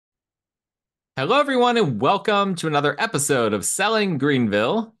Hello, everyone, and welcome to another episode of Selling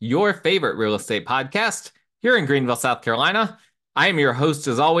Greenville, your favorite real estate podcast here in Greenville, South Carolina. I am your host,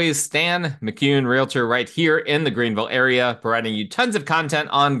 as always, Stan McCune, realtor right here in the Greenville area, providing you tons of content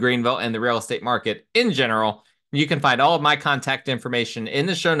on Greenville and the real estate market in general. You can find all of my contact information in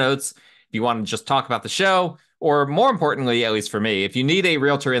the show notes if you want to just talk about the show, or more importantly, at least for me, if you need a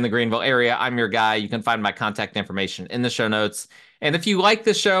realtor in the Greenville area, I'm your guy. You can find my contact information in the show notes. And if you like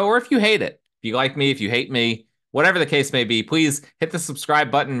the show or if you hate it, if you like me, if you hate me, whatever the case may be, please hit the subscribe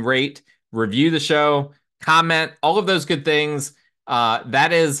button, rate, review the show, comment, all of those good things.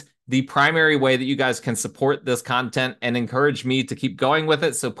 That is the primary way that you guys can support this content and encourage me to keep going with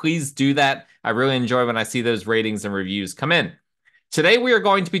it. So please do that. I really enjoy when I see those ratings and reviews come in. Today, we are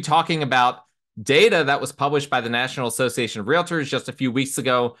going to be talking about data that was published by the National Association of REALTORS just a few weeks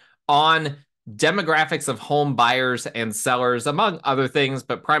ago on demographics of home buyers and sellers, among other things,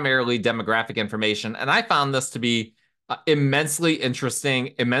 but primarily demographic information. And I found this to be immensely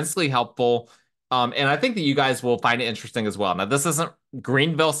interesting, immensely helpful. And I think that you guys will find it interesting as well. Now, this isn't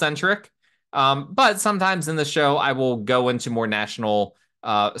Greenville centric, but sometimes in the show, I will go into more national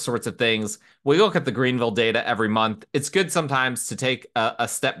sorts of things. We look at the Greenville data every month. It's good sometimes to take a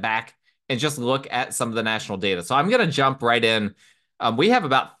step back and just look at some of the national data. So I'm going to jump right in. We have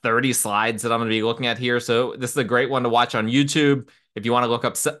about 30 slides that I'm going to be looking at here. So this is a great one to watch on YouTube. If you want to look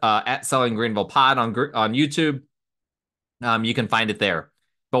up at Selling Greenville Pod on YouTube, you can find it there.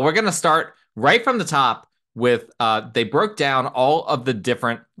 But we're going to start right from the top with they broke down all of the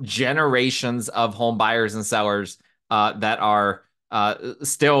different generations of home buyers and sellers that are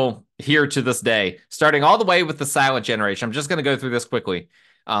still here to this day, starting all the way with the silent generation. I'm just going to go through this quickly,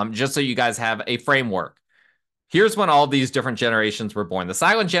 just so you guys have a framework. Here's when all these different generations were born. The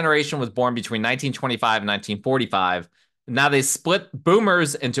silent generation was born between 1925 and 1945. Now they split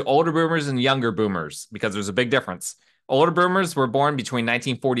boomers into older boomers and younger boomers because there's a big difference. Older boomers were born between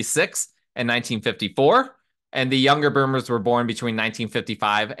 1946 and 1954, and the younger boomers were born between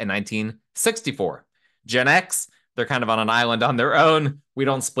 1955 and 1964. Gen X, they're kind of on an island on their own. We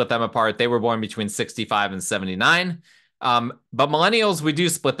don't split them apart. They were born between 65 and 79. But millennials, we do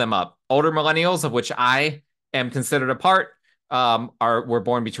split them up. Older millennials, of which I am considered a part, were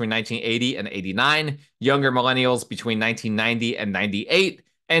born between 1980 and 89. Younger millennials between 1990 and 98.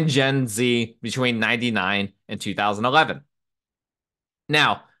 And Gen Z between 99 and 2011.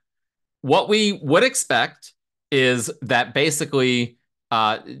 Now, what we would expect is that basically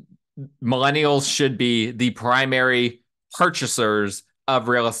millennials should be the primary purchasers of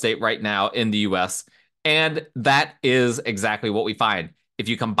real estate right now in the US. And that is exactly what we find. If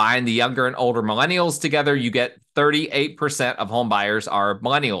you combine the younger and older millennials together, you get 38% of home buyers are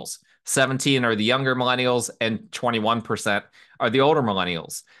millennials. 17 are the younger millennials, and 21% are the older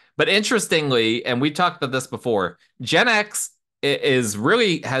millennials. But interestingly, and we talked about this before, Gen X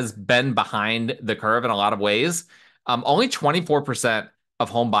has been behind the curve in a lot of ways. Only 24% of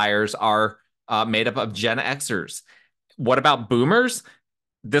home buyers are made up of Gen Xers. What about boomers?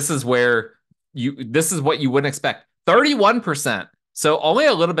 This is what you wouldn't expect. 31%. So only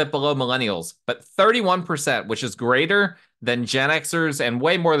a little bit below millennials, but 31%, which is greater than Gen Xers and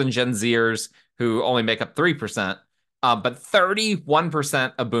way more than Gen Zers, who only make up 3%. But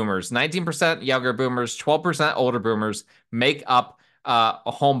 31% of boomers, 19% younger boomers, 12% older boomers make up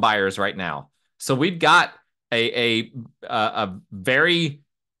home buyers right now. So we've got a very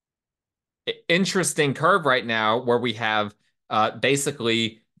interesting curve right now where we have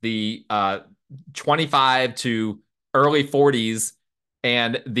basically the 25 to early 40s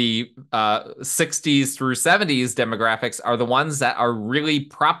and the 60s through 70s demographics are the ones that are really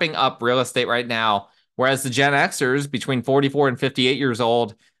propping up real estate right now, whereas the Gen Xers between 44 and 58 years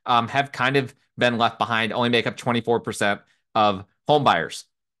old have kind of been left behind, only make up 24% of home buyers.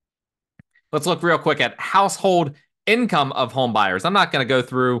 Let's look real quick at household income of home buyers. I'm not going to go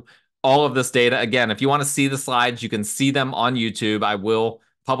through all of this data. Again, if you want to see the slides, you can see them on YouTube. I will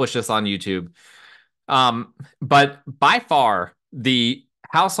publish this on YouTube. But by far, the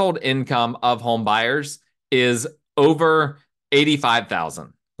household income of home buyers is over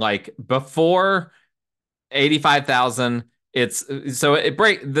 85,000. Like before 85,000,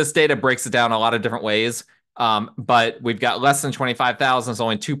 this data breaks it down a lot of different ways. But we've got less than 25,000 is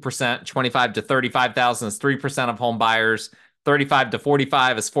only 2%, 25 to 35,000 is 3% of home buyers, 35 to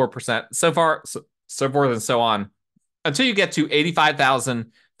 45 is 4%, so forth and so on, until you get to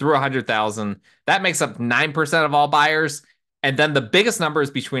 85,000 through 100,000. That makes up 9% of all buyers. And then the biggest number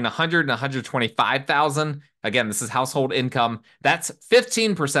is between 100 and 125,000. Again, this is household income. That's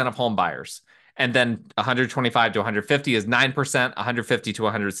 15% of home buyers. And then 125 to 150 is 9%. 150 to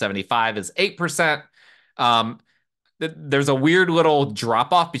 175 is 8%. There's a weird little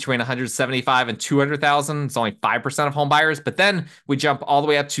drop off between 175 and 200,000. It's only 5% of home buyers. But then we jump all the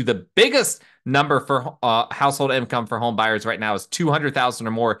way up to the biggest number for household income for home buyers right now is 200,000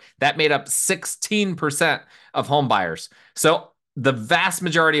 or more. That made up 16% of home buyers. So the vast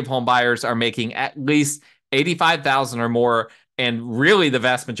majority of home buyers are making at least 85,000 or more. And really the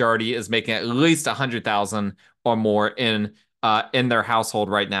vast majority is making at least 100,000 or more in their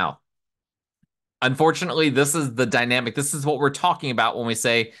household right now. Unfortunately, this is the dynamic. This is what we're talking about when we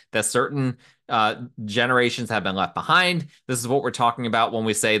say that certain generations have been left behind. This is what we're talking about when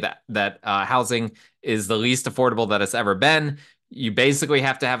we say that housing is the least affordable that it's ever been. You basically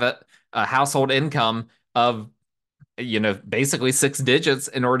have to have a household income of, basically 6 digits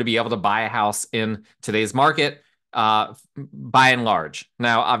in order to be able to buy a house in today's market, by and large.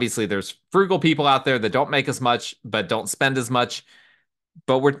 Now, obviously, there's frugal people out there that don't make as much, but don't spend as much.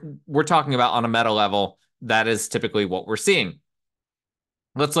 But we're talking about on a meta level, that is typically what we're seeing.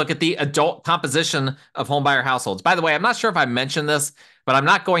 Let's look at the adult composition of homebuyer households. By the way, I'm not sure if I mentioned this, but I'm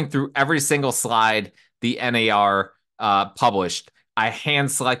not going through every single slide the NAR published. I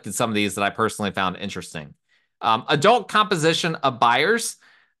hand selected some of these that I personally found interesting. Adult composition of buyers.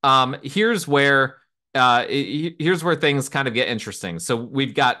 Here's where things kind of get interesting. So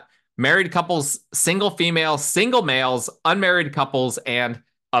we've got married couples, single females, single males, unmarried couples, and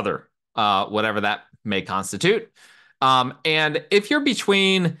other, whatever that may constitute. And if you're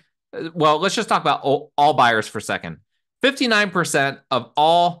between, let's just talk about all buyers for a second. 59% of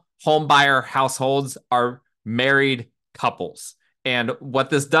all home buyer households are married couples. And what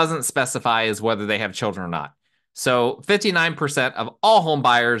this doesn't specify is whether they have children or not. So 59% of all home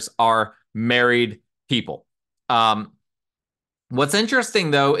buyers are married people. What's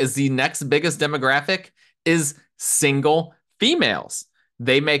interesting, though, is the next biggest demographic is single females.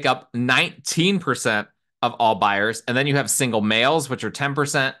 They make up 19% of all buyers. And then you have single males, which are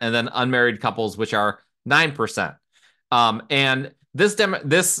 10%, and then unmarried couples, which are 9%. And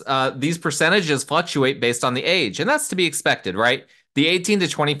these percentages fluctuate based on the age, and that's to be expected, right? The 18 to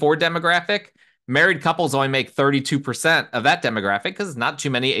 24 demographic, married couples only make 32% of that demographic because not too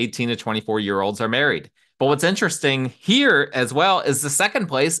many 18 to 24-year-olds are married. But what's interesting here as well is the second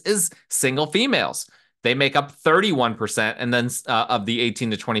place is single females. They make up 31% and then of the 18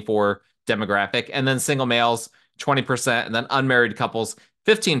 to 24 demographic, and then single males 20%, and then unmarried couples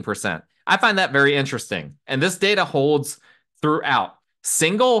 15%. I find that very interesting. And this data holds throughout.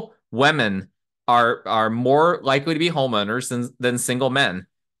 Single women are more likely to be homeowners than single men.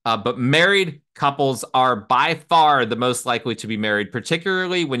 But married couples are by far the most likely to be married,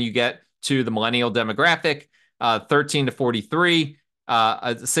 particularly when you get to the millennial demographic, 13 to 43,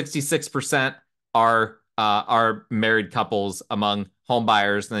 66% are married couples among home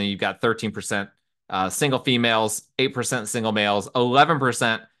buyers. And then you've got 13% single females, 8% single males,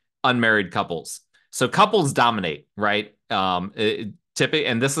 11% unmarried couples. So couples dominate, right? Typically,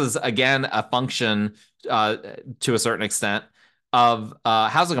 and this is, again, a function to a certain extent of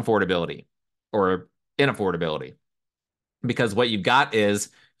housing affordability or inaffordability. Because what you've got is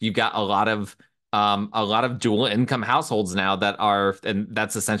you've got a lot of dual income households now and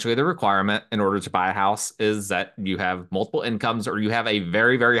that's essentially the requirement in order to buy a house, is that you have multiple incomes or you have a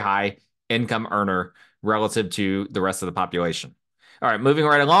very, very high income earner relative to the rest of the population. All right, moving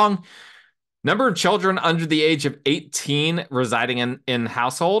right along. Number of children under the age of 18 residing in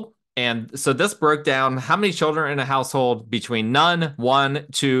household. And so this broke down how many children are in a household between none, 1,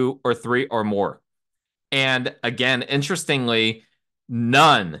 2, or 3 or more. And again, interestingly,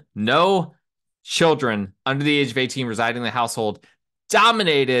 none, no children under the age of 18 residing in the household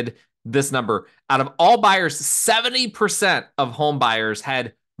dominated this number. Out of all buyers, 70% of home buyers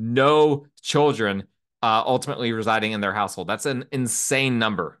had no children ultimately residing in their household. That's an insane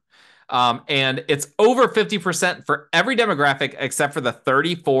number. And it's over 50% for every demographic except for the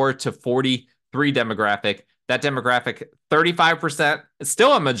 34 to 43 demographic. That demographic, 35%,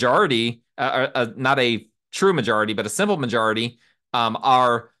 still a majority, not a true majority, but a simple majority,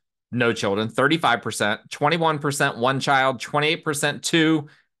 are no children. 35%, 21% one child, 28% two,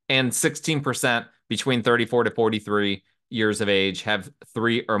 and 16% between 34 to 43 years of age have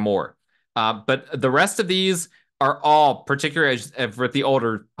 3 or more. But the rest of these are all, particularly with the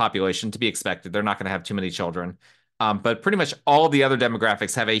older population, to be expected. They're not going to have too many children. But pretty much all of the other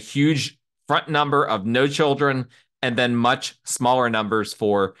demographics have a huge front number of no children and then much smaller numbers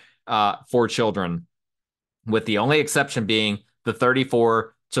for children, with the only exception being the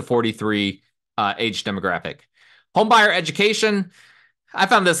 34 to 43 age demographic. Homebuyer education. I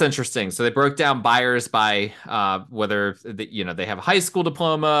found this interesting. So they broke down buyers by whether they have a high school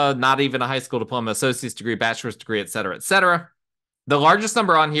diploma, not even a high school diploma, associate's degree, bachelor's degree, et cetera, et cetera. The largest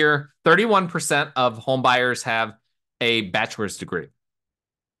number on here, 31% of home buyers have a bachelor's degree.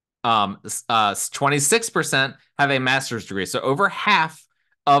 26% have a master's degree. So over half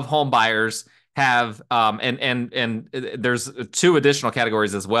of home buyers have, and there's two additional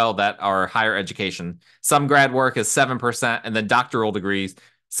categories as well that are higher education. Some grad work is 7%, and then doctoral degrees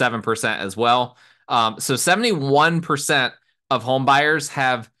 7% as well. So 71% of home buyers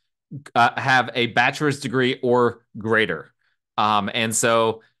have a bachelor's degree or greater. And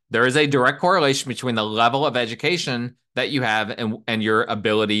so there is a direct correlation between the level of education that you have and your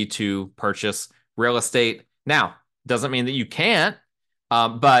ability to purchase real estate. Now, doesn't mean that you can't,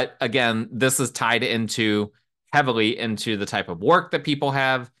 but again, this is tied heavily into the type of work that people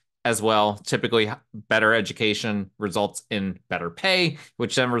have as well. Typically, better education results in better pay,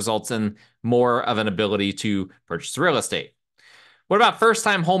 which then results in more of an ability to purchase real estate. What about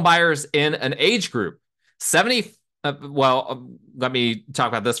first-time home buyers in an age group? Let me talk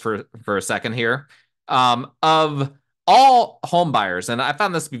about this for a second here. Of all home buyers, and I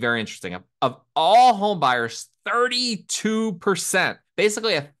found this to be very interesting, of all home buyers, 32%,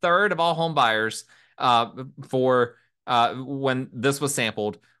 basically a third of all home buyers when this was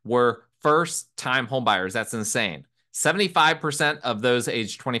sampled, were first-time home buyers. That's insane. 75% of those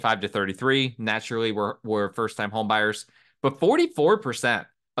aged 25 to 33 naturally were first-time home buyers, but 44%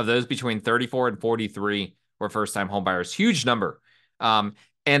 of those between 34 and 43 were first-time home buyers. Huge number.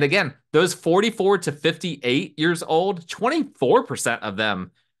 And again, those 44 to 58 years old, 24% of them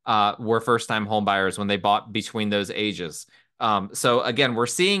were first-time home buyers when they bought between those ages. So again, we're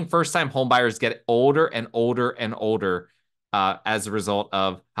seeing first-time home buyers get older and older and older as a result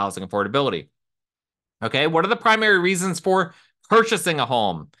of housing affordability. Okay, what are the primary reasons for purchasing a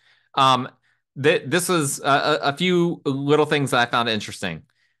home? This was a few little things that I found interesting.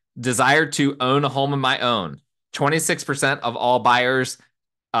 Desire to own a home of my own. 26% of all buyers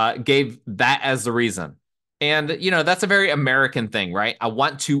gave that as the reason. And, that's a very American thing, right? I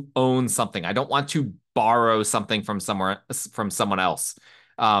want to own something. I don't want to borrow something from someone else.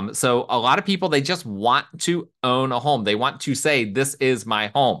 So a lot of people, they just want to own a home. They want to say, this is my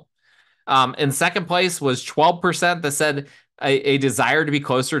home. In second place was 12% that said a desire to be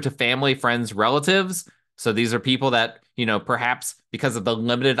closer to family, friends, relatives. So these are people that, perhaps because of the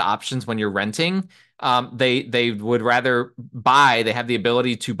limited options when you're renting, they would rather buy. They have the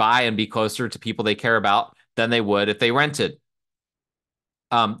ability to buy and be closer to people they care about than they would if they rented.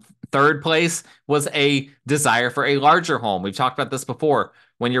 Third place was a desire for a larger home. We've talked about this before.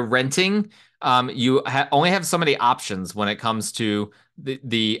 When you're renting, you only have so many options when it comes to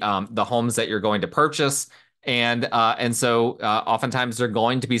the homes that you're going to purchase, and so oftentimes they're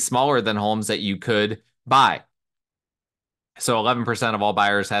going to be smaller than homes that you could buy. So 11% of all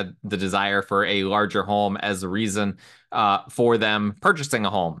buyers had the desire for a larger home as a reason for them purchasing a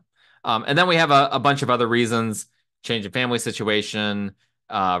home. And then we have a bunch of other reasons: change of family situation,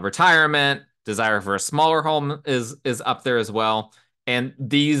 retirement, desire for a smaller home is up there as well. And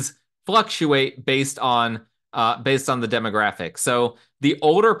these fluctuate based on the demographic. So the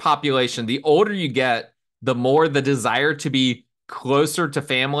older population, the older you get, the more the desire to be closer to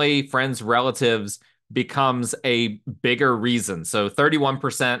family, friends, relatives becomes a bigger reason. So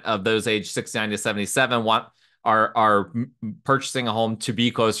 31% of those aged 69 to 77 are purchasing a home to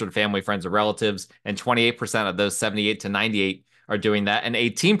be closer to family, friends, or relatives, and 28% of those 78 to 98 are doing that, and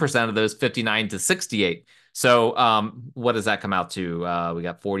 18% of those 59 to 68. So what does that come out to? We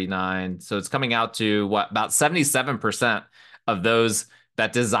got 49. So it's coming out to about 77% of those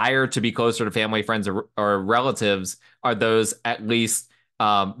that desire to be closer to family, friends, or relatives are those at least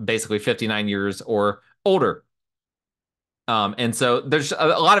basically 59 years or older. And so there's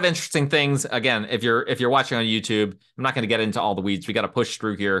a lot of interesting things. Again, if you're watching on YouTube, I'm not going to get into all the weeds. We got to push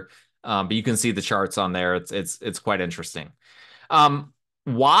through here, but you can see the charts on there. It's quite interesting.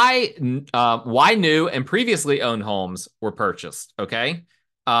 Why new and previously owned homes were purchased? Okay,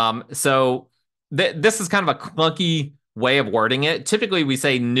 so this is kind of a clunky way of wording it. Typically, we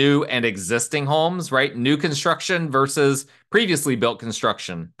say new and existing homes, right? New construction versus previously built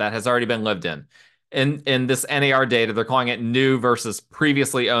construction that has already been lived in. In this NAR data, they're calling it new versus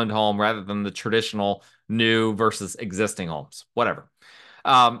previously owned home rather than the traditional new versus existing homes, whatever.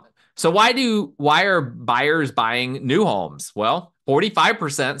 So why are buyers buying new homes? Well,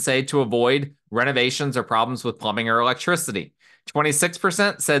 45% say to avoid renovations or problems with plumbing or electricity.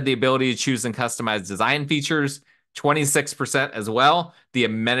 26% said the ability to choose and customize design features. 26% as well, the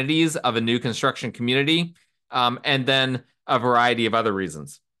amenities of a new construction community. And then a variety of other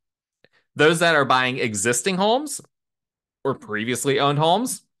reasons. Those that are buying existing homes or previously owned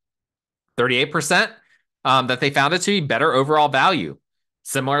homes, 38% that they found it to be better overall value.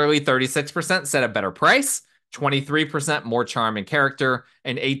 Similarly, 36% said a better price, 23% more charm and character,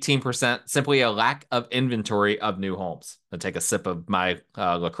 and 18% simply a lack of inventory of new homes. I'll take a sip of my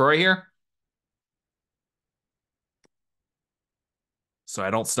LaCroix here, so I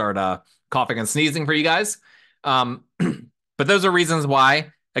don't start coughing and sneezing for you guys. But those are reasons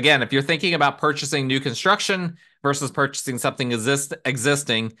why. Again, if you're thinking about purchasing new construction versus purchasing something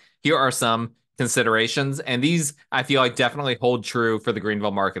existing, here are some considerations. And these, I feel like, definitely hold true for the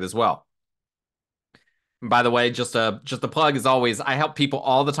Greenville market as well. And by the way, just a plug, as always, I help people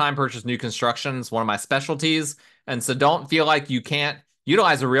all the time purchase new construction. It's one of my specialties. And so don't feel like you can't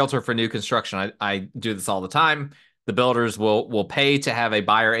utilize a realtor for new construction. I do this all the time. The builders will pay to have a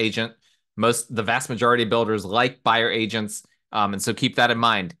buyer agent. The vast majority of builders like buyer agents. And so keep that in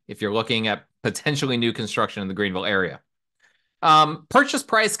mind if you're looking at potentially new construction in the Greenville area. Purchase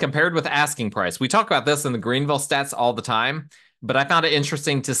price compared with asking price. We talk about this in the Greenville stats all the time, but I found it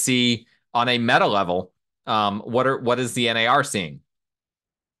interesting to see on a meta level, what is the NAR seeing?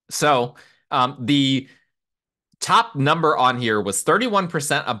 So the top number on here was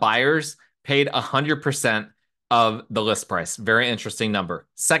 31% of buyers paid 100% of the list price. Very interesting number.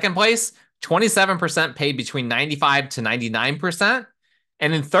 Second place, 27% paid between 95 to 99%.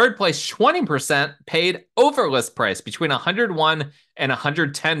 And in third place, 20% paid over list price between 101 and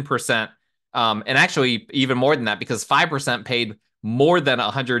 110%. And actually even more than that, because 5% paid more than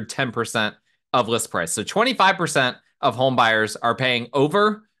 110% of list price. So 25% of home buyers are paying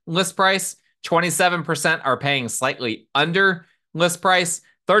over list price. 27% are paying slightly under list price.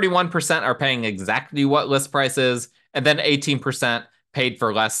 31% are paying exactly what list price is. And then 18% paid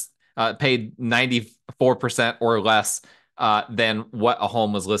for less, paid 94% or less than what a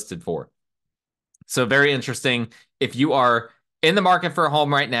home was listed for. So very interesting. If you are in the market for a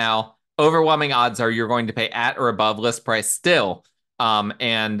home right now, overwhelming odds are you're going to pay at or above list price still.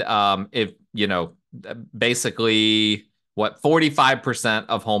 If, basically what 45%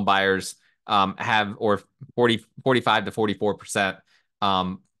 of home buyers have, or 45 to 44%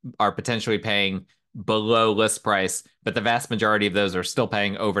 are potentially paying below list price, but the vast majority of those are still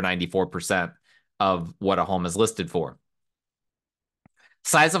paying over 94% of what a home is listed for.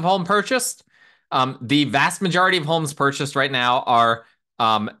 Size of home purchased. The vast majority of homes purchased right now are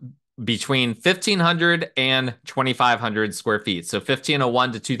between 1,500 and 2,500 square feet. So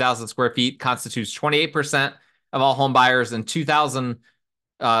 1,501 to 2,000 square feet constitutes 28% of all home buyers, and 2,000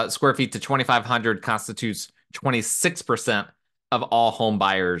 square feet to 2,500 constitutes 26% of all home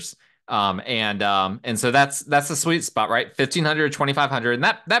buyers. And so that's the sweet spot, right? 1,500, 2,500, and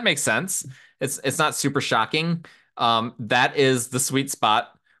that makes sense. It's not super shocking. That is the sweet spot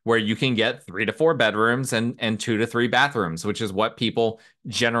where you can get 3 to 4 bedrooms and 2 to 3 bathrooms, which is what people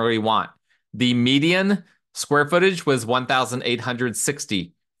generally want. The median square footage was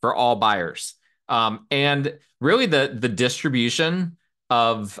 1,860 for all buyers. And really the distribution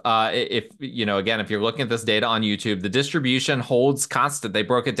of, if you're looking at this data on YouTube, the distribution holds constant. They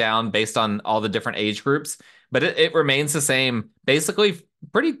broke it down based on all the different age groups, but it remains the same basically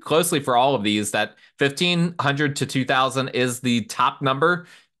pretty closely for all of these. That 1,500 to 2,000 is the top number.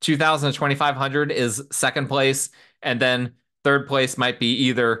 2,000 to 2,500 is second place. And then third place might be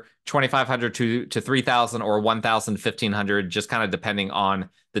either 2,500 to 3,000 or 1,000 to 1,500, just kind of depending on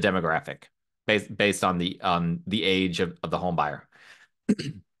the demographic based on the age of the home buyer.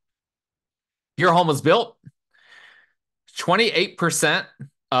 Your home was built. 28%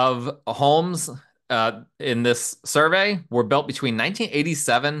 of homes in this survey were built between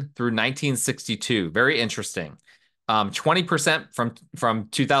 1987 through 1962. Very interesting. 20% from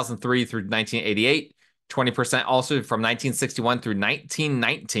 2003 through 1988. 20% also from 1961 through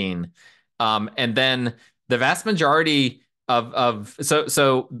 1919. And then the vast majority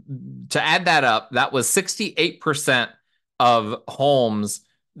so to add that up, that was 68% of homes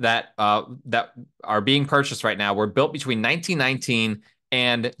that are being purchased right now were built between 1919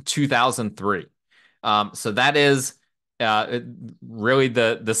 and 2003. So that is really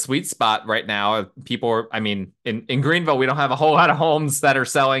the sweet spot right now. People are, in Greenville, we don't have a whole lot of homes that are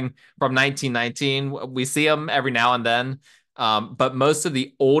selling from 1919. We see them every now and then. But most of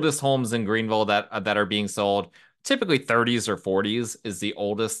the oldest homes in Greenville that are being sold, typically 30s or 40s is the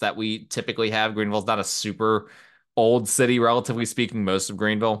oldest that we typically have. Greenville's not a super old city, relatively speaking, most of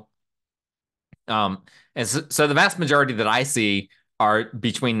Greenville. And so the vast majority that I see are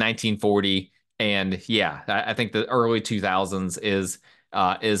between 1940 and I think the early 2000s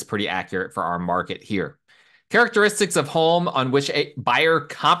is pretty accurate for our market here. Characteristics of home on which a buyer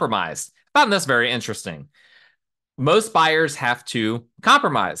compromised. I found this very interesting. Most buyers have to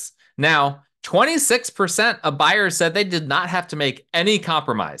compromise. Now, 26% of buyers said they did not have to make any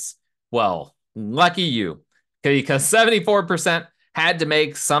compromise. Well, lucky you, because 74% had to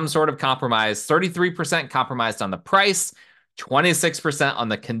make some sort of compromise. 33% compromised on the price, 26% on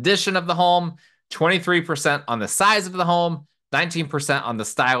the condition of the home, 23% on the size of the home, 19% on the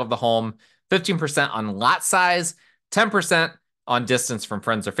style of the home, 15% on lot size, 10% on distance from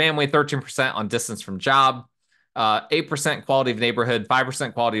friends or family, 13% on distance from job, 8% quality of neighborhood,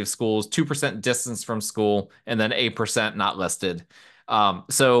 5% quality of schools, 2% distance from school, and then 8% not listed.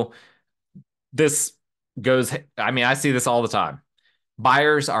 So this goes, I mean, I see this all the time.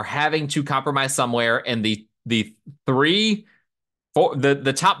 Buyers are having to compromise somewhere, and the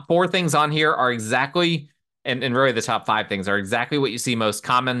top four things on here are exactly, and really the top five things are exactly what you see most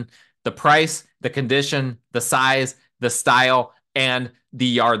common: the price, the condition, the size, the style, and the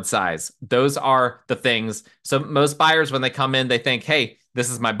yard size. Those are the things. So most buyers, when they come in, they think, hey, this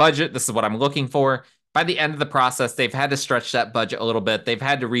is my budget. This is what I'm looking for. By the end of the process, they've had to stretch that budget a little bit. They've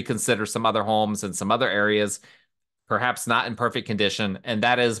had to reconsider some other homes in some other areas, perhaps not in perfect condition. And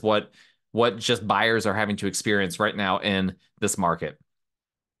that is what just buyers are having to experience right now in this market.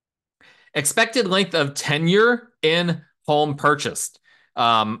 Expected length of tenure in home purchased.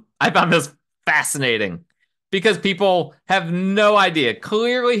 I found this fascinating because people have no idea,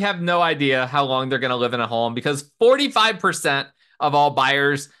 clearly have no idea how long they're going to live in a home, because 45% of all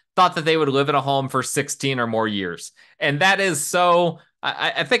buyers thought that they would live in a home for 16 or more years. And that is so,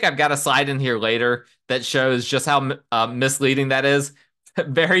 I think I've got a slide in here later that shows just how misleading that is.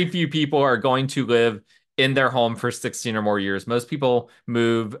 Very few people are going to live in their home for 16 or more years. Most people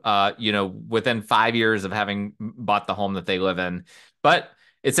move, within 5 years of having bought the home that they live in. But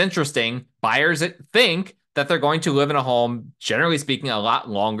it's interesting. Buyers think that they're going to live in a home, generally speaking, a lot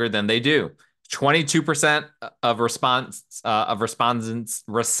longer than they do. 22% of respondents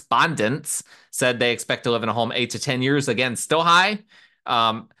said they expect to live in a home 8 to 10 years. Again, still high.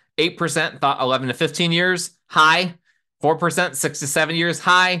 8% thought 11 to 15 years, high. 4%, 6 to 7 years,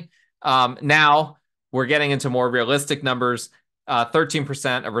 high. Now we're getting into more realistic numbers.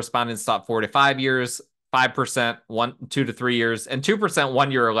 13% of respondents thought 4 to 5 years. 5% 2 to 3 years, and 2%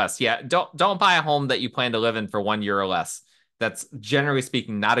 1 year or less. Yeah, don't buy a home that you plan to live in for 1 year or less. That's generally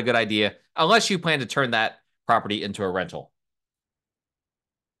speaking not a good idea unless you plan to turn that property into a rental.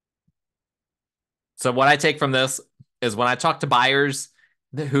 So what I take from this is when I talk to buyers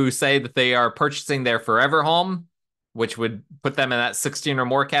who say that they are purchasing their forever home, which would put them in that 16 or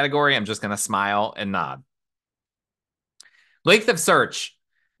more category, I'm just going to smile and nod. Length of search.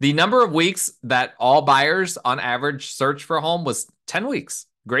 The number of weeks that all buyers on average search for a home was 10 weeks.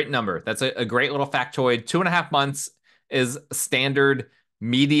 Great number. That's a great little factoid. 2.5 months is standard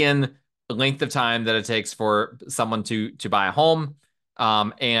median length of time that it takes for someone to buy a home.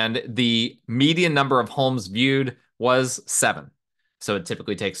 And the median number of homes viewed was 7. So it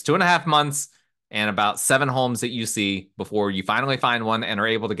typically takes 2.5 months and about 7 homes that you see before you finally find one and are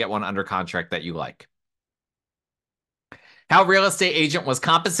able to get one under contract that you like. How real estate agent was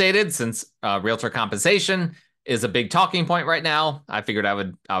compensated, since realtor compensation is a big talking point right now. I figured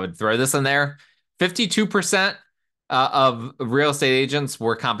I would throw this in there. 52% of real estate agents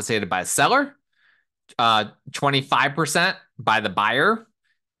were compensated by a seller, 25% by the buyer,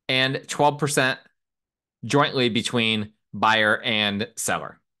 and 12% jointly between buyer and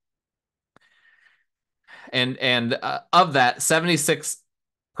seller. And of that,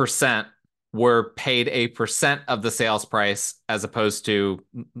 76% were paid a percent of the sales price, as opposed to,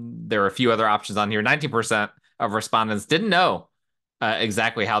 there are a few other options on here. 19% of respondents didn't know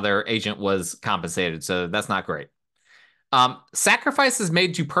exactly how their agent was compensated. So that's not great. Sacrifices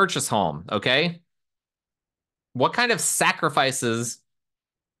made to purchase home. Okay. What kind of sacrifices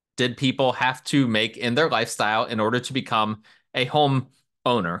did people have to make in their lifestyle in order to become a home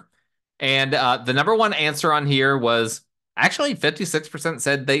owner? And the number one answer on here was, actually, 56%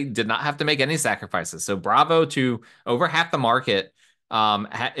 said they did not have to make any sacrifices. So bravo to over half the market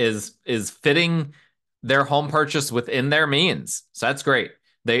is fitting their home purchase within their means. So that's great.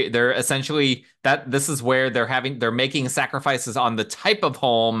 They're essentially, that this is where they're making sacrifices on the type of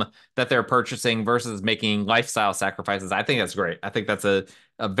home that they're purchasing versus making lifestyle sacrifices. I think that's great. I think that's a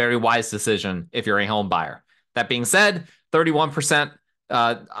very wise decision if you're a home buyer. That being said, 31%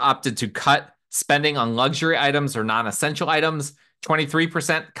 opted to cut spending on luxury items or non-essential items.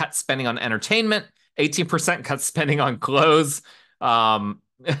 23% cut spending on entertainment. 18% cut spending on clothes.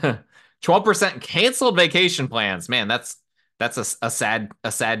 12% canceled vacation plans. Man, that's a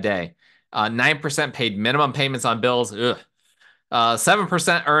sad day. 9% paid minimum payments on bills. Ugh.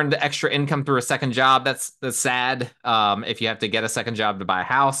 7% earned extra income through a second job. That's sad if you have to get a second job to buy a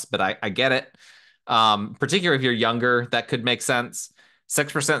house, but I get it. Particularly if you're younger, that could make sense.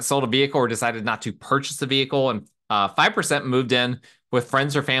 6% sold a vehicle or decided not to purchase a vehicle, and 5% moved in with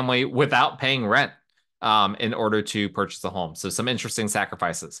friends or family without paying rent in order to purchase a home. So some interesting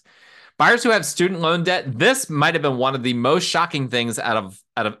sacrifices. Buyers who have student loan debt, this might have been one of the most shocking things out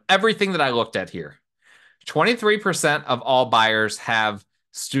of everything that I looked at here. 23% of all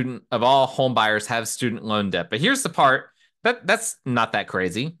home buyers have student loan debt. But here's the part that's not that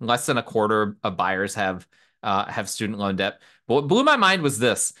crazy. Less than a quarter of buyers have student loan debt. But what blew my mind was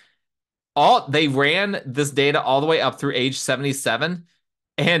this. They ran this data all the way up through age 77,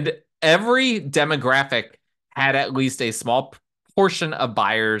 and every demographic had at least a small portion of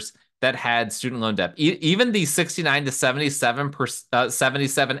buyers that had student loan debt. Even the 69 to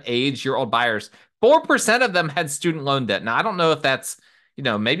 77 age-year-old buyers, 4% of them had student loan debt. Now, I don't know if that's,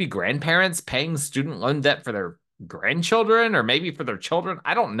 maybe grandparents paying student loan debt for their grandchildren or maybe for their children.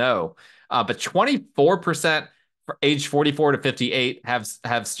 I don't know. But 24% for age 44 to 58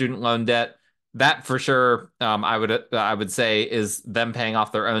 have student loan debt. That for sure, I would say is them paying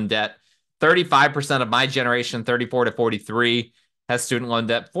off their own debt. 35% of my generation, 34 to 43, has student loan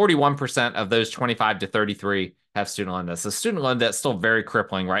debt. 41% of those 25 to 33 have student loan debt. So student loan debt is still very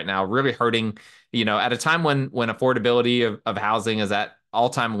crippling right now, really hurting, at a time when affordability of housing is at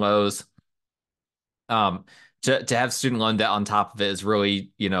all-time lows. To have student loan debt on top of it is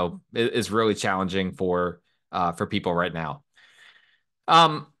really, is really challenging for people right now.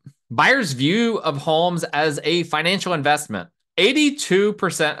 Buyers' view of homes as a financial investment.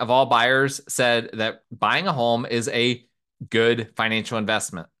 82% of all buyers said that buying a home is a good financial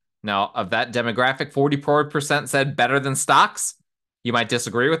investment. Now, of that demographic, 44% said better than stocks. You might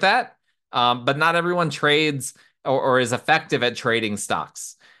disagree with that, but not everyone trades or is effective at trading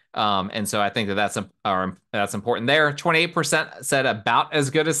stocks. And so I think that's important there. 28% said about as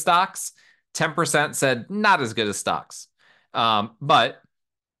good as stocks. 10% said not as good as stocks. But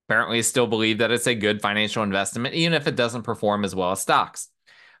apparently still believe that it's a good financial investment, even if it doesn't perform as well as stocks.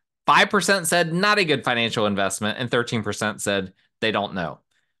 5% said not a good financial investment, and 13% said they don't know.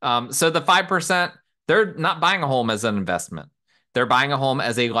 So the 5%, they're not buying a home as an investment. They're buying a home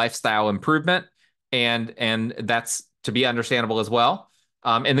as a lifestyle improvement, and that's to be understandable as well.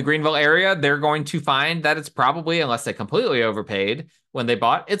 In the Greenville area, they're going to find that it's probably, unless they completely overpaid when they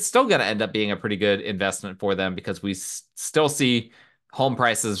bought, it's still going to end up being a pretty good investment for them because we still see home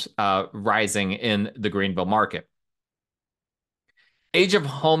prices rising in the Greenville market. Age of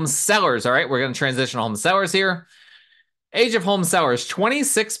home sellers. All right, we're going to transition to home sellers here. Age of home sellers.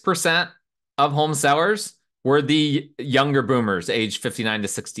 26% of home sellers were the younger boomers, age 59 to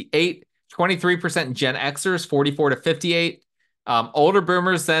 68. 23% Gen Xers, 44 to 58. Older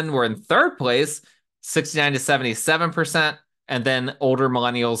boomers then were in third place, 69 to 77%. And then older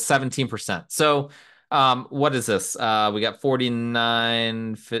millennials, 17%. So what is this? We got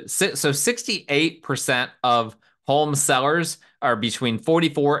 49. So 68% of home sellers are between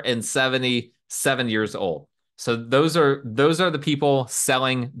 44 and 77 years old. So those are the people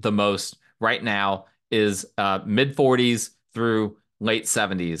selling the most right now is mid 40s through late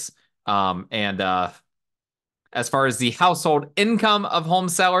 70s. As far as the household income of home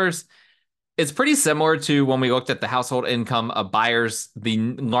sellers, it's pretty similar to when we looked at the household income of buyers. The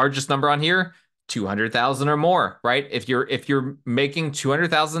largest number on here, $200,000 or more, right? If you're making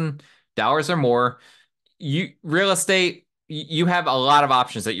 $200,000 or more, real estate, you have a lot of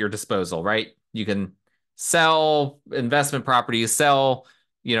options at your disposal, right? You can sell investment properties, sell,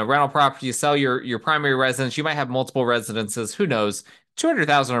 rental properties, sell your primary residence. You might have multiple residences. Who knows?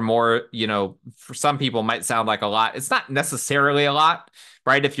 200,000 or more, for some people might sound like a lot. It's not necessarily a lot,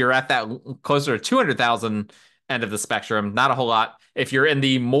 right? If you're at that closer to 200,000 end of the spectrum, not a whole lot. If you're in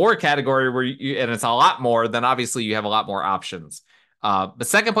the more category and it's a lot more, then obviously you have a lot more options. The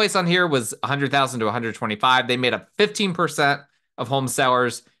second place on here was 100,000 to 125. They made up 15% of home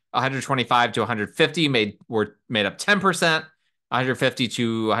sellers. 125 to 150 were made up 10%. 150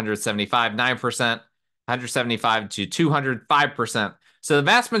 to 175, 9%. 175 to 200, 5%. So the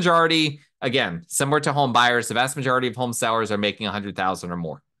vast majority, again, similar to home buyers, the vast majority of home sellers are making 100,000 or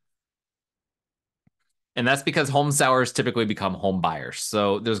more. And that's because home sellers typically become home buyers.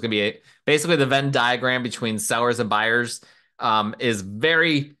 So there's going to be basically the Venn diagram between sellers and buyers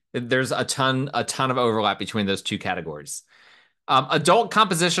there's a ton of overlap between those two categories. Adult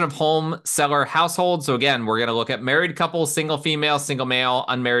composition of home seller household. So again, we're going to look at married couple, single female, single male,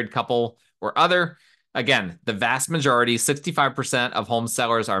 unmarried couple, or other. Again, the vast majority, 65% of home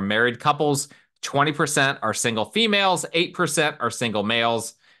sellers are married couples, 20% are single females, 8% are single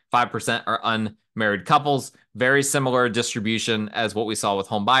males, 5% are unmarried couples. Very similar distribution as what we saw with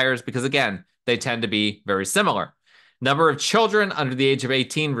home buyers, because again, they tend to be very similar. Number of children under the age of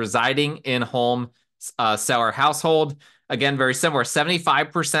 18 residing in home seller household. Again, very similar.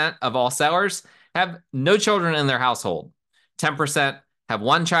 75% of all sellers have no children in their household. 10% have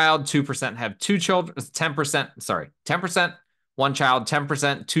one child, 2% have two children, 10%, one child,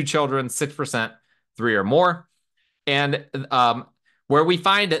 10%, two children, 6%, three or more. And where we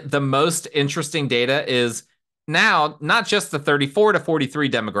find the most interesting data is now not just the 34 to 43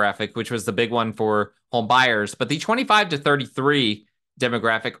 demographic, which was the big one for home buyers, but the 25 to 33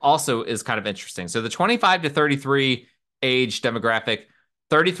 demographic also is kind of interesting. So the 25 to 33 age demographic,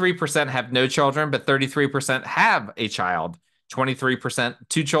 33% have no children, but 33% have a child, 23%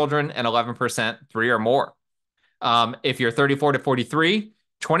 two children, and 11% three or more. If you're 34 to 43,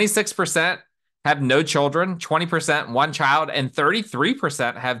 26% have no children, 20% one child, and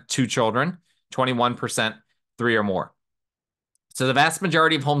 33% have two children, 21% three or more. So the vast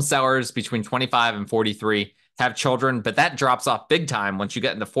majority of home sellers between 25 and 43 have children, but that drops off big time once you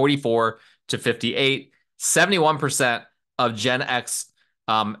get into 44 to 58. 71% of Gen X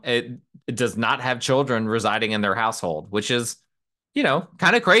it does not have children residing in their household, which is,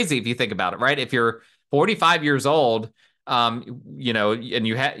 kind of crazy if you think about it, right? If you're 45 years old, and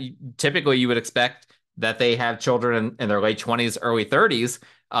typically you would expect that they have children in their late 20s, early 30s,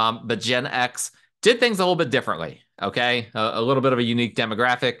 but Gen X did things a little bit differently. Okay, a little bit of a unique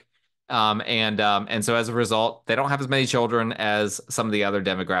demographic, and so as a result, they don't have as many children as some of the other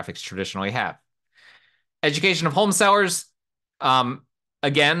demographics traditionally have. Education of home sellers.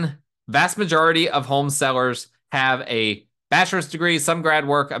 Again, vast majority of home sellers have a bachelor's degree, some grad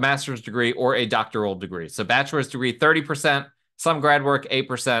work, a master's degree, or a doctoral degree. So bachelor's degree, 30%, some grad work,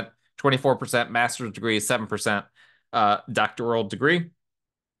 8%, 24%, master's degree, 7%, doctoral degree.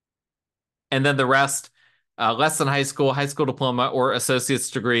 And then the rest, less than high school diploma, or associate's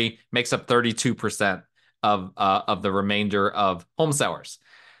degree makes up 32% of the remainder of home sellers.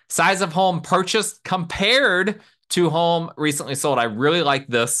 Size of home purchased compared to home recently sold. I really like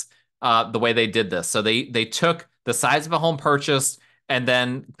this, the way they did this. So they took the size of a home purchased and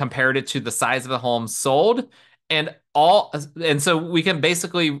then compared it to the size of a home sold. And so we can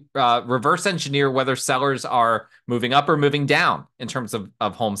basically reverse engineer whether sellers are moving up or moving down in terms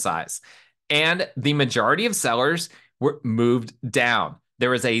of home size. And the majority of sellers were moved down.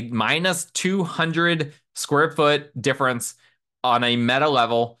 There is a minus 200 square foot difference on a meta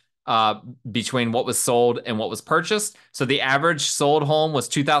level between what was sold and what was purchased. So the average sold home was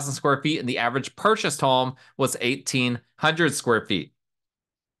 2,000 square feet and the average purchased home was 1,800 square feet.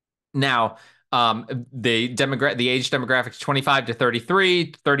 Now, the age demographics 25 to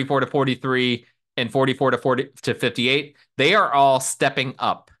 33, 34 to 43, and 44 to 58, they are all stepping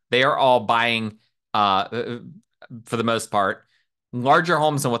up. They are all buying, for the most part, larger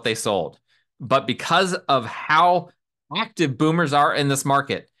homes than what they sold. But because of how active boomers are in this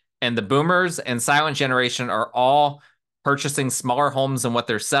market, and the boomers and silent generation are all purchasing smaller homes than what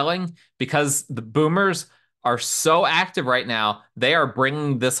they're selling, because the boomers are so active right now, they are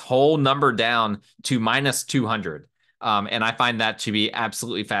bringing this whole number down to minus 200. And I find that to be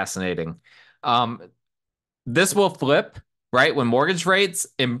absolutely fascinating. This will flip, right? When mortgage rates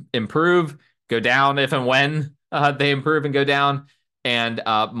improve, go down, if and when they improve and go down, and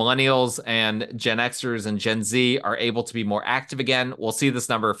millennials and Gen Xers and Gen Z are able to be more active again, we'll see this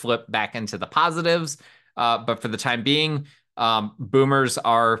number flip back into the positives. But for the time being, boomers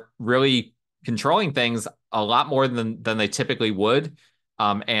are really controlling things a lot more than they typically would.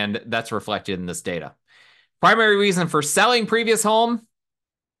 And that's reflected in this data. Primary reason for selling previous home,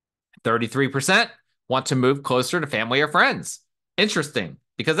 33% want to move closer to family or friends. Interesting,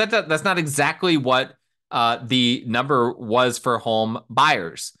 because that's not exactly what the number was for home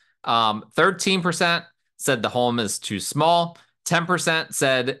buyers. 13% said the home is too small. 10%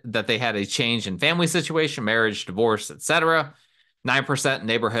 said that they had a change in family situation, marriage, divorce, etc. 9%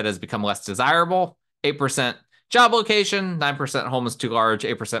 neighborhood has become less desirable. 8% job location. 9% home is too large.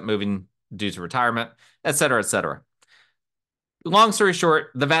 8% moving due to retirement, etc., etc. Long story short,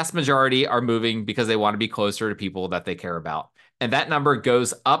 the vast majority are moving because they want to be closer to people that they care about. And that number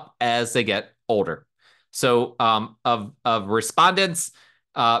goes up as they get older. So of respondents,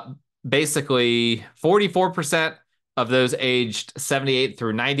 basically 44% of those aged 78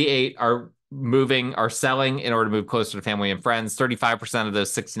 through 98 are selling in order to move closer to family and friends. 35% of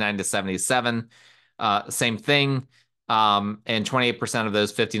those 69 to 77, same thing. And 28% of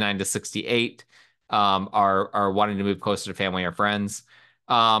those 59 to 68 are wanting to move closer to family or friends.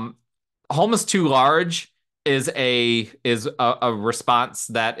 Home is too large is a response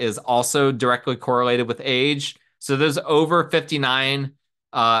that is also directly correlated with age. So those over 59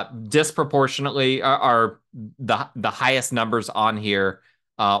 disproportionately are the highest numbers on here,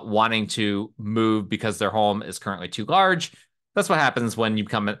 wanting to move because their home is currently too large. That's what happens when you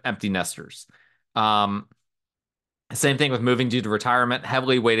become empty nesters. Same thing with moving due to retirement,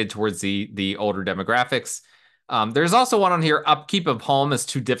 heavily weighted towards the older demographics. There's also one on here, upkeep of home is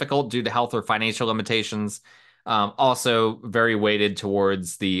too difficult due to health or financial limitations. Also very weighted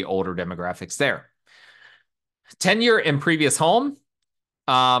towards the older demographics there. Tenure in previous home.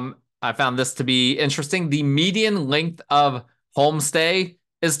 I found this to be interesting. The median length of homestay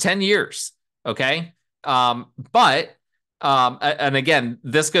is 10 years. Okay. And again,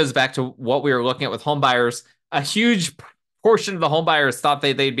 this goes back to what we were looking at with home buyers. A huge portion of the home buyers thought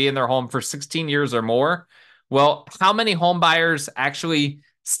they'd be in their home for 16 years or more. Well, how many home buyers actually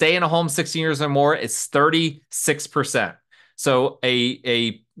stay in a home 16 years or more? It's 36%. So that's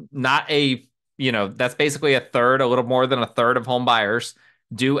basically a little more than a third of home buyers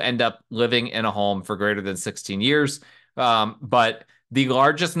do end up living in a home for greater than 16 years. But the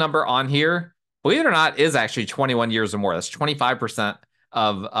largest number on here, believe it or not, is actually 21 years or more. That's 25%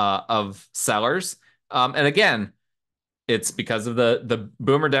 of sellers. And again, it's because of the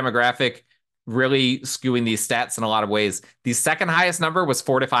boomer demographic really skewing these stats in a lot of ways. The second highest number was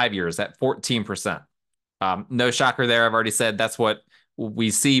 4 to 5 years at 14%. No shocker there. I've already said that's what we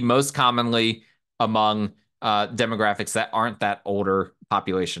see most commonly among demographics that aren't that older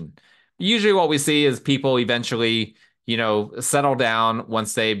population. Usually what we see is people eventually, settle down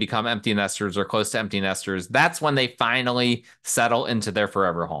once they become empty nesters or close to empty nesters. That's when they finally settle into their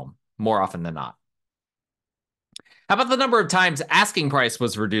forever home, more often than not. How about the number of times asking price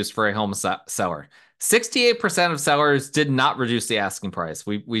was reduced for a home seller? 68% of sellers did not reduce the asking price.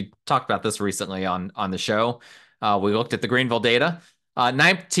 We talked about this recently on the show. We looked at the Greenville data.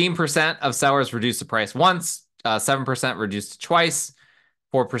 19% of sellers reduced the price once, 7% reduced it twice,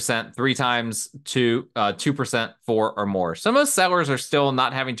 4% 3 times, 2% 4 or more. So most sellers are still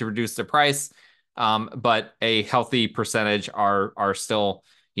not having to reduce their price, but a healthy percentage are still,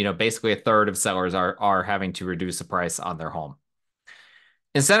 basically a third of sellers are having to reduce the price on their home.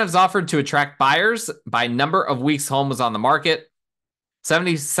 Incentives offered to attract buyers by number of weeks home was on the market.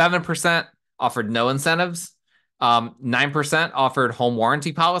 77% offered no incentives. 9% offered home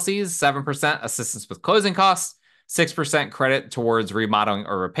warranty policies, 7% assistance with closing costs, 6% credit towards remodeling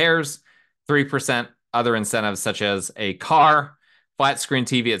or repairs, 3% other incentives such as a car, flat screen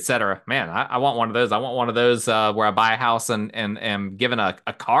TV, etc. Man, I want one of those. I want one of those where I buy a house and am given a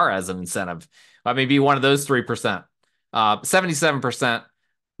car as an incentive. Let me be one of those 3%. 77%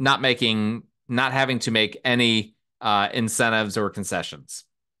 not having to make any incentives or concessions.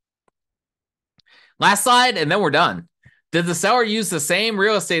 Last slide, and then we're done. Did the seller use the same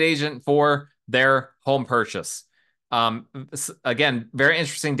real estate agent for their home purchase? Again, very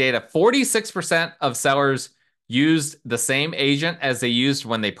interesting data. 46% of sellers used the same agent as they used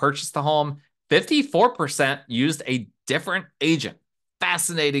when they purchased the home. 54% used a different agent.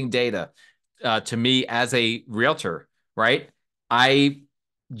 Fascinating data to me as a realtor, right? I,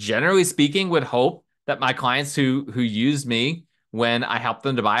 generally speaking, would hope that my clients who use me when I help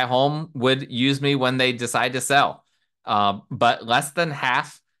them to buy a home would use me when they decide to sell. But less than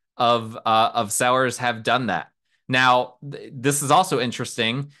half of sellers have done that. Now, this is also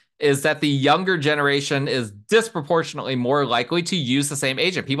interesting, is that the younger generation is disproportionately more likely to use the same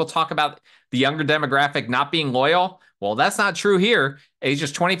agent. People talk about the younger demographic not being loyal. Well, that's not true here.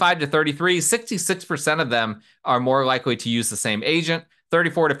 Ages 25 to 33, 66% of them are more likely to use the same agent.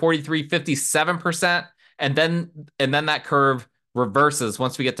 34 to 43, 57%. And then that curve reverses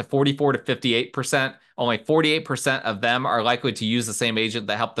once we get to 44 to 58%. Only 48% of them are likely to use the same agent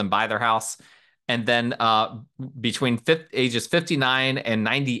that helped them buy their house. And then between ages 59 and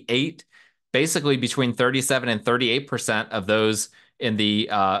 98, basically between 37 and 38% of those in the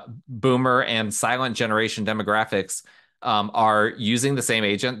boomer and silent generation demographics are using the same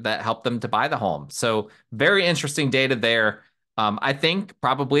agent that helped them to buy the home. So very interesting data there. I think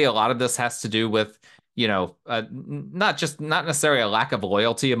probably a lot of this has to do with, not necessarily a lack of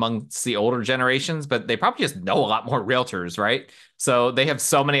loyalty amongst the older generations, but they probably just know a lot more realtors, right? So they have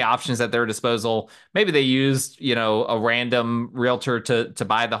so many options at their disposal. Maybe they used, a random realtor to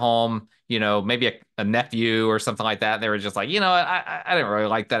buy the home, maybe a nephew or something like that. They were just like, I didn't really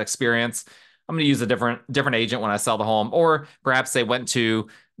like that experience. I'm going to use a different agent when I sell the home. Or perhaps they went to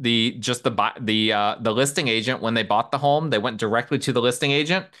the listing agent when they bought the home. They went directly to the listing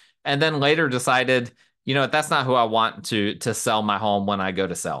agent and then later decided, that's not who I want to sell my home when I go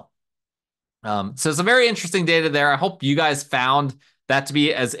to sell. So some very interesting data there. I hope you guys found that to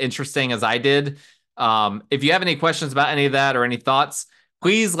be as interesting as I did. If you have any questions about any of that or any thoughts,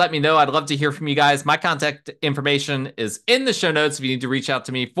 please let me know. I'd love to hear from you guys. My contact information is in the show notes if you need to reach out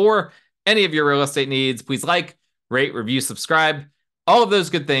to me for any of your real estate needs. Please like, rate, review, subscribe, all of those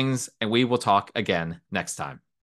good things, and we will talk again next time.